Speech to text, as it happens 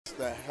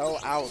the hell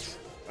out.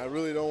 I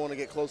really don't want to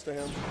get close to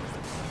him.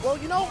 Well,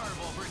 you know,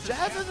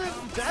 Jazz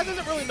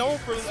isn't really known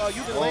for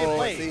using lane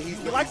play. See, he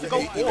likes to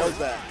go forward. He knows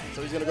that.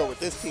 So he's going to go with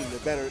this team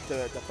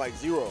to fight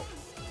Zero.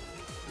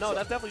 No, so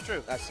that's definitely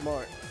true. That's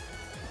smart.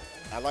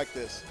 I like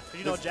this.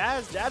 You know,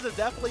 Jazz is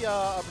definitely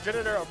a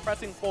progenitor of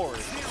pressing forward.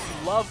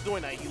 He loves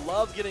doing that. He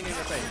loves getting in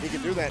your face. He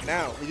can do that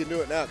now. He can do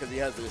it now because he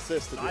has the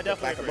assist to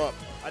back him up.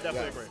 I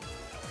definitely agree.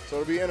 So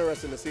it'll be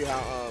interesting to see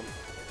how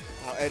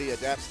Eddie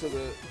adapts to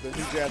the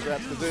new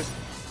Jaazzraps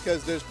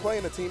because there's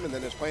playing a team and then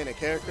there's playing a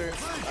character.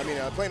 I mean,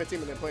 playing a team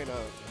and then playing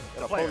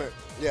an opponent.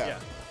 Yeah.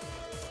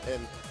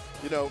 And,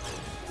 you know,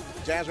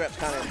 Jaazzraps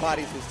kind of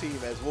embodies his team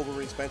as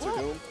Wolverine Spencer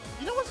Doom.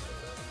 You know what?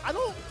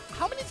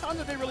 How many times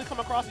have they really come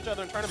across each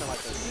other in tournament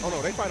like this? Oh,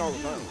 no, they fight all the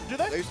time. Do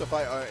they? They used to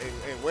fight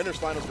in winners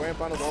finals, grand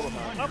finals all the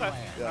time. Okay.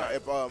 Yeah,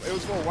 if, it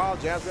was for a while,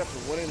 Jaazzraps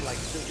was winning, like,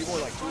 he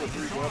won like 2 or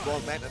 3 grand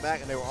balls back to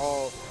back, and they were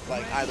all,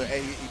 like, either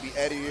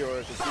Eddie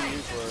or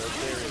Steve or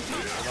Jerry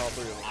and all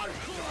 3 of them. All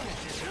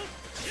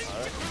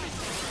right.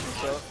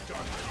 So,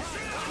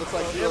 looks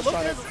like there's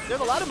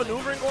a lot of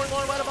maneuvering going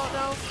on right about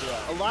now.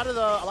 Yeah. A lot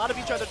of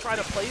each other trying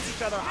to place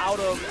each other out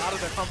of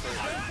their comfort.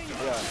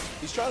 Yeah,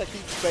 he's trying to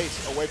keep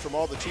space away from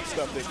all the cheap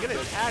stuff He's getting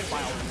tagged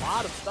by a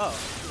lot of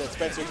stuff that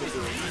Spencer can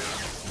do.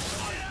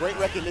 Great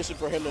recognition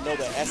for him to know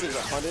that S is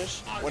a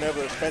punish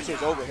whenever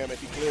Spencer's over him if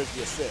he clears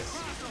the assist.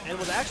 And it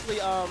was actually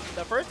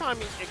the first time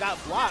it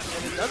got blocked,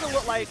 and it doesn't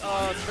look like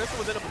Spencer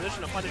was in a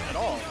position to punish at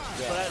all.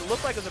 Yeah. So that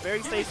looked like it's a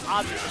very safe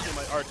object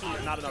or two,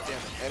 not enough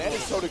damage. And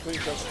Eddie's totally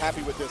just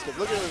happy with this because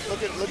look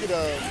at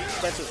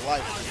Spencer's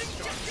life.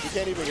 He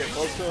can't even get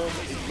close to him.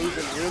 He's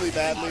losing really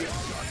badly.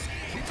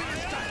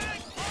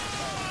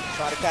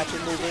 Try to catch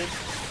him moving.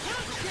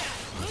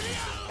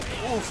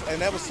 Oof,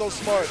 and that was so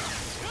smart.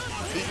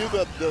 He knew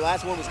the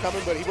last one was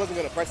coming, but he wasn't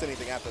going to press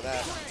anything after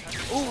that.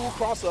 Ooh,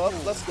 cross up.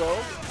 Let's go.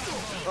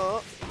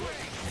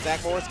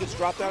 Zach Morris gets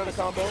dropped out of the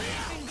combo.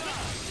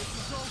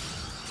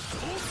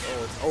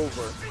 Oh, it's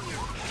over.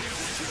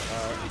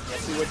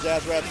 Let's see what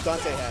Jaazzrap's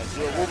Dante has.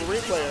 You're a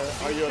Wolverine player.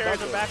 Are you a Carries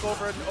Dante? him back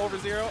over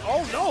Zero.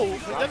 Oh, no. He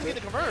doesn't get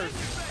the converse.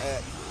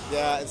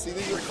 Yeah, and see,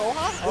 these are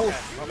Koha?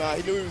 Okay. Nah,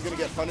 he knew he was going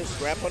to get punished,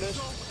 grab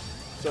punished.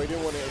 So he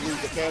didn't want to lose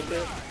the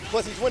character.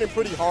 Plus, he's winning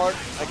pretty hard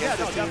against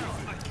this team.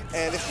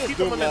 And it's just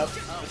Doom left.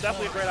 It's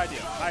definitely a great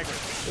idea. I agree.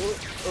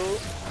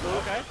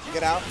 Okay.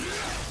 Get out.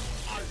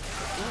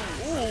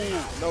 Ooh,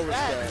 no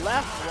respect. That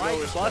left,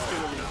 right, buster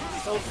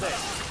release. So sick.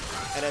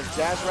 And as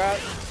Jaazzrap,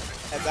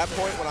 at that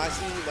point, when I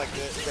see like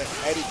that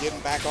Eddie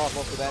getting back off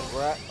of that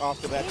drop,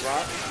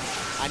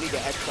 I need to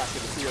X factor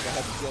to see what the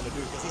heck he's going to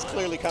do because he's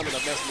clearly coming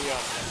to mess me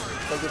up.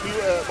 Because if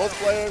most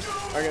players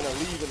are going to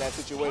leave in that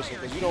situation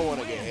because you don't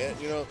want to get hit.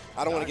 You know,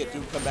 I don't want to get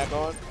Duke come back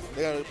on.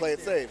 They're going to play it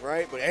safe,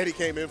 right? But Eddie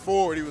came in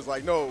forward. He was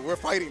like, "No, we're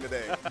fighting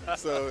today."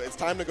 So it's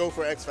time to go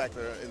for X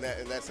factor in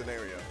that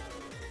scenario.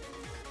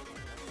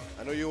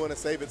 I know you want to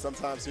save it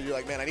sometimes, so you're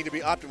like, man, I need to be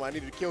optimal. I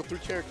need to kill 3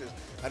 characters.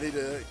 I need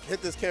to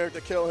hit this character,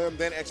 kill him,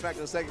 then X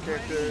factor the second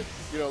character,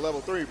 you know,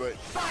 level 3. But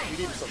you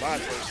need to survive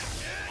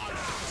first.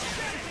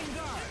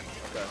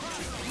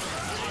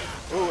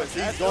 Ooh, and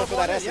he's going for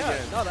that S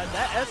again. No, that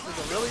S is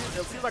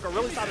it seems like a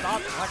really solid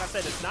option. Like I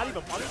said, it's not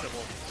even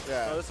punishable.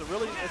 Yeah. So it's a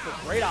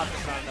great option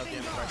for not enough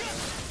damage right there.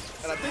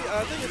 And I think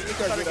it's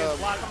because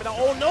coming down.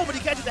 Oh no, but he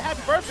catches the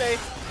happy birthday.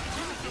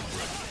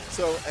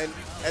 So, and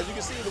as you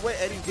can see, the way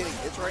Eddie's getting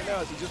hits right now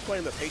is he's just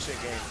playing the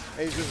patient game.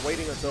 And he's just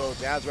waiting until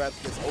Jaazzrap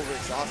gets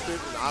overexhausted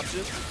in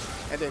options,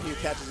 and then he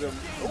catches him.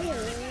 Ooh,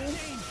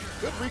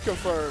 good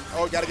reconfirm.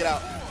 Oh, gotta get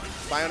out.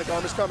 Bionic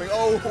Arm is coming.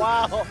 Oh,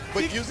 wow.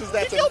 But he uses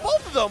that to kill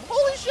both of them.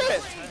 Holy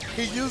shit.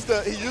 He used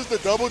the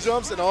double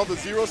jumps and all the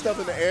Zero stuff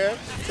in the air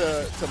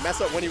to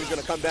mess up when he was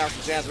gonna come down.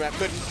 So Jaazzrap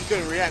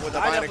couldn't react with the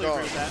Bionic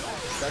Arm.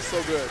 That's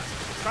so good.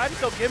 Tried to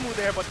kill Gimu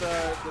there, but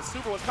the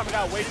super was coming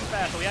out way too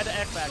fast, so he had to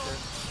X Factor.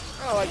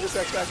 I like this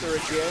X Factor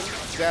again.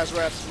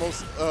 Jaazzrap's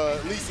most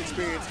least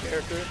experienced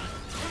character.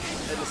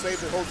 And to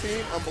save the whole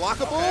team.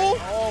 Unblockable.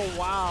 Okay. Oh,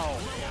 wow.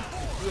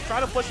 He was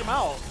trying to push him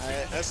out.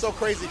 That's so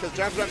crazy because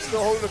Jaazzrap's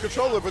still holding the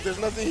controller, but there's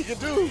nothing he can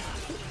do.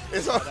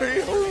 It's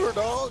already over,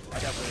 dog.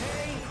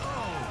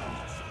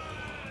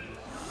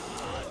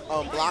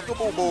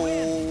 Unblockable,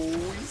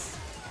 boys.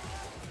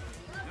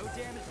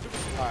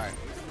 All right.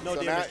 No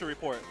damage to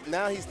report.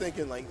 Now he's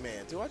thinking like,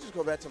 man, do I just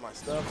go back to my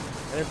stuff?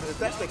 And if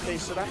that's the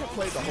case, should I have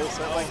played the whole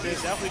set like this?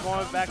 He's definitely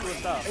going back to his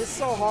stuff. It's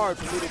so hard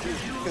for me to do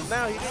because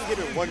now he didn't give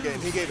it 1 game,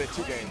 he gave it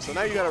 2 games. So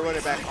now you got to run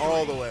it back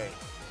all the way.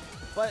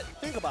 But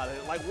think about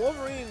it, like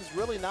Wolverine's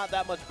really not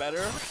that much better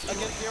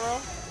against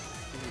Zero.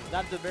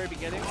 Not at the very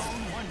beginning.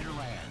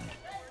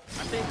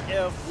 I think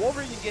if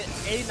Wolverine can get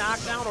a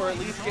knockdown or at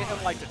least get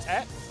him like to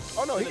tech,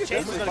 oh no, he could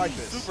definitely fight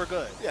this. Super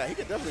good. Yeah, he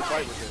could definitely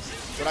fight with this.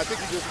 But I think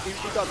he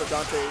thought the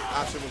Dante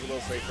option was a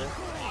little safer.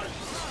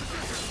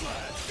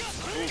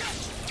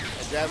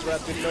 And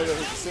Jaazzrap didn't know that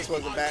his assist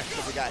wasn't back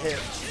because he got hit.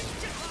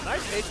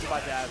 Nice patience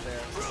by Jazz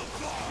there.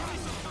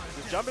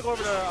 Just jumping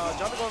over to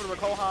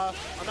Rakoha.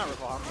 I'm not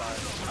Rakoha, I'm sorry.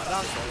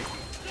 Dante.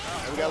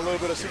 And we got a little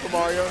bit of Super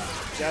Mario.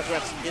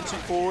 Jaazzrap's inching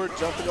forward,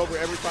 jumping over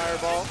every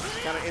fireball,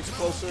 kind of inching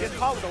closer. Getting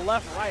caught with the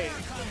left, right.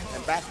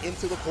 And back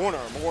into the corner,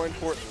 more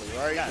importantly,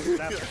 right? Yeah,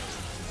 exactly.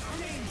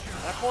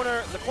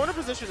 The corner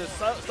position is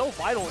so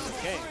vital in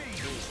this game.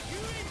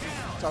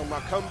 Talking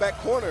about comeback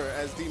corner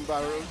as deemed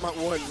by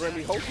one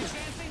Remy Holt.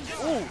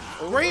 Ooh,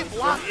 great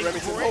block.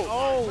 Remington Great. Holt.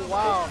 Oh,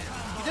 wow.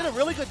 He did a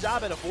really good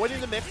job at avoiding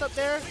the mix-up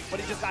there, but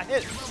he just got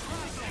hit.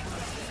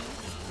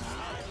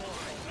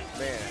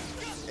 Man,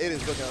 it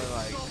is looking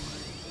like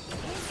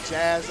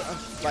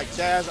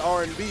jazz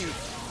R&B,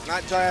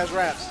 not jazz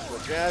raps,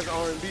 but jazz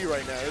R&B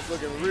right now. It's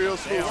looking real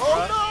smooth. Damn,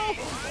 oh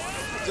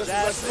no! Just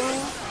as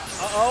smooth.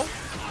 Uh-oh.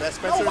 Best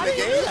Spencer in the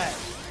game.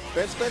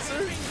 Ben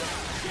Spencer.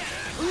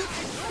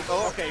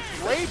 Oh, okay,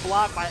 great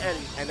block by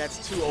Eddie. And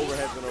that's 2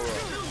 overheads in a row.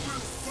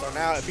 So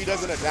now if he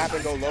doesn't adapt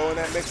and go low in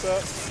that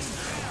mix-up,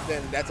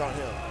 then that's on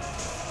him.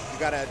 You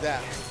gotta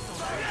adapt.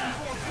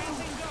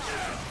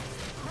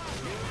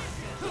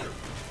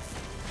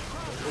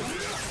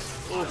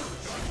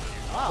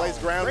 Wow, Plays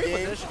ground great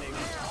game. positioning.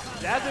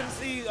 Jazz didn't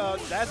see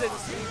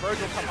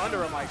Virgil come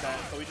under him like that,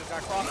 so he just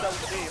got crossed out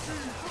with the beam.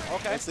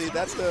 Okay. And see,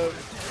 that's the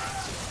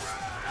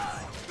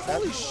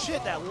Holy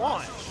shit, that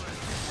launch.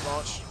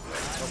 launch.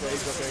 Okay,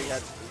 he's okay. He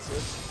had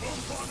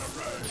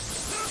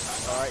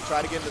all right,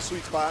 try to get in the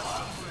sweet spot.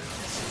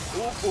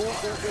 Ooh, ooh, ooh,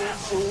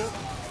 ooh, ooh.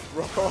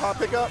 Rocco hop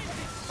pick up.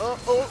 Oh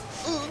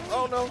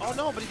no. Oh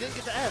no, but he didn't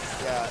get the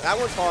S. Yeah, that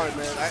one's hard,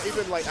 man. I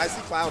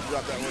see Cloud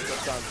drop that one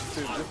sometimes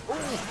too. Just,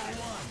 ooh.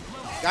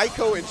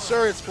 Geico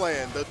Insurance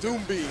Plan, the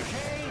Doom Beam.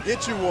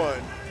 Get you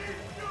one.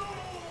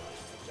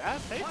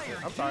 Jazz takes it.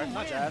 I'm sorry,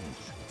 not Jazz.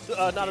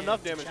 Not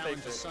enough damage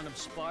takes it.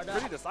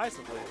 Pretty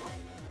decisively.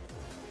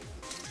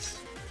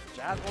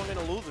 Jazz going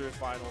into losers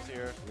finals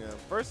here. Yeah.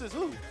 Versus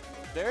who?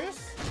 Darius?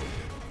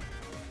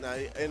 Now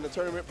in the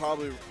tournament,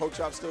 probably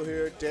Pochop's still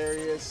here.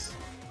 Darius.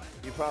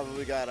 You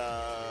probably got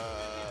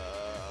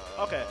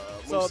Okay,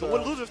 so the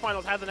losers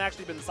finals hasn't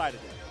actually been decided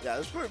yet. Yeah,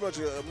 it's pretty much.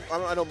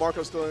 I know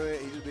Marco's still in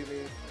it. He just beat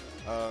me.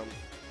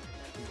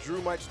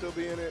 Drew might still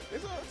be in it.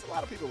 It's a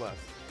lot of people left.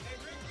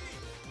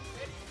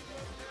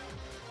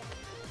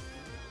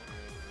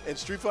 And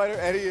Street Fighter,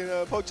 Eddie and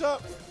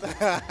Pochop.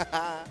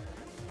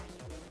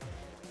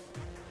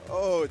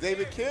 Oh,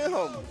 David Kim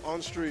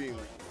on stream.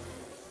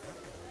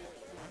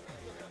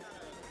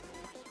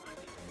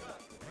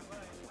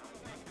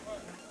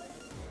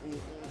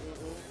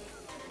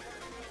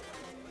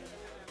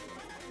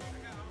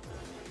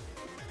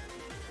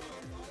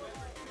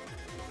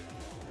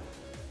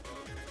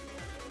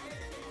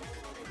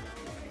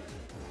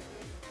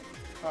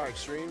 All right,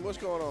 stream. What's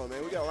going on,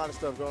 man? We got a lot of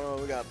stuff going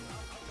on. We got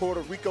Puerto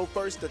Rico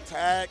first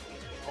attack.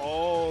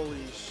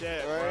 Holy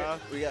shit, right? bro.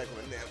 We got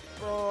Gwinnett,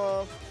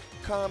 bro.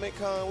 Comic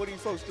Con. What are you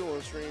folks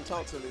doing, stream?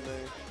 Talk to me,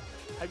 man.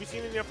 Have you seen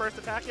any of your first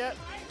attack yet?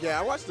 Yeah,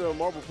 I watched the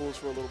marble pools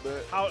for a little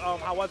bit.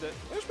 How was it?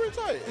 It was pretty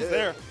tight. Who's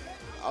there?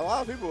 A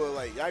lot of people were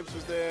like, Yipes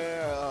was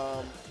there.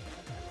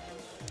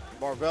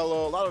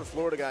 Marvello. A lot of the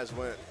Florida guys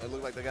went. It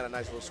looked like they got a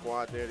nice little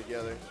squad there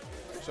together.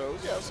 So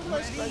yeah, some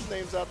nice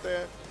names out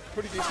there.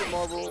 Pretty decent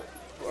marble.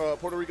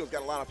 Puerto Rico's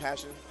got a lot of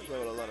passion. A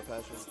lot of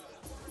passion.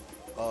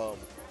 Well,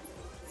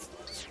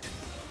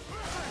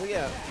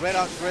 yeah,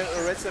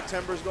 Red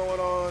September's going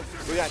on.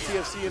 We got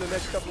TFC in the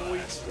next couple of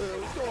weeks.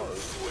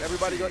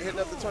 Everybody hitting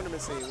up the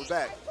tournament scene. We're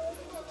back.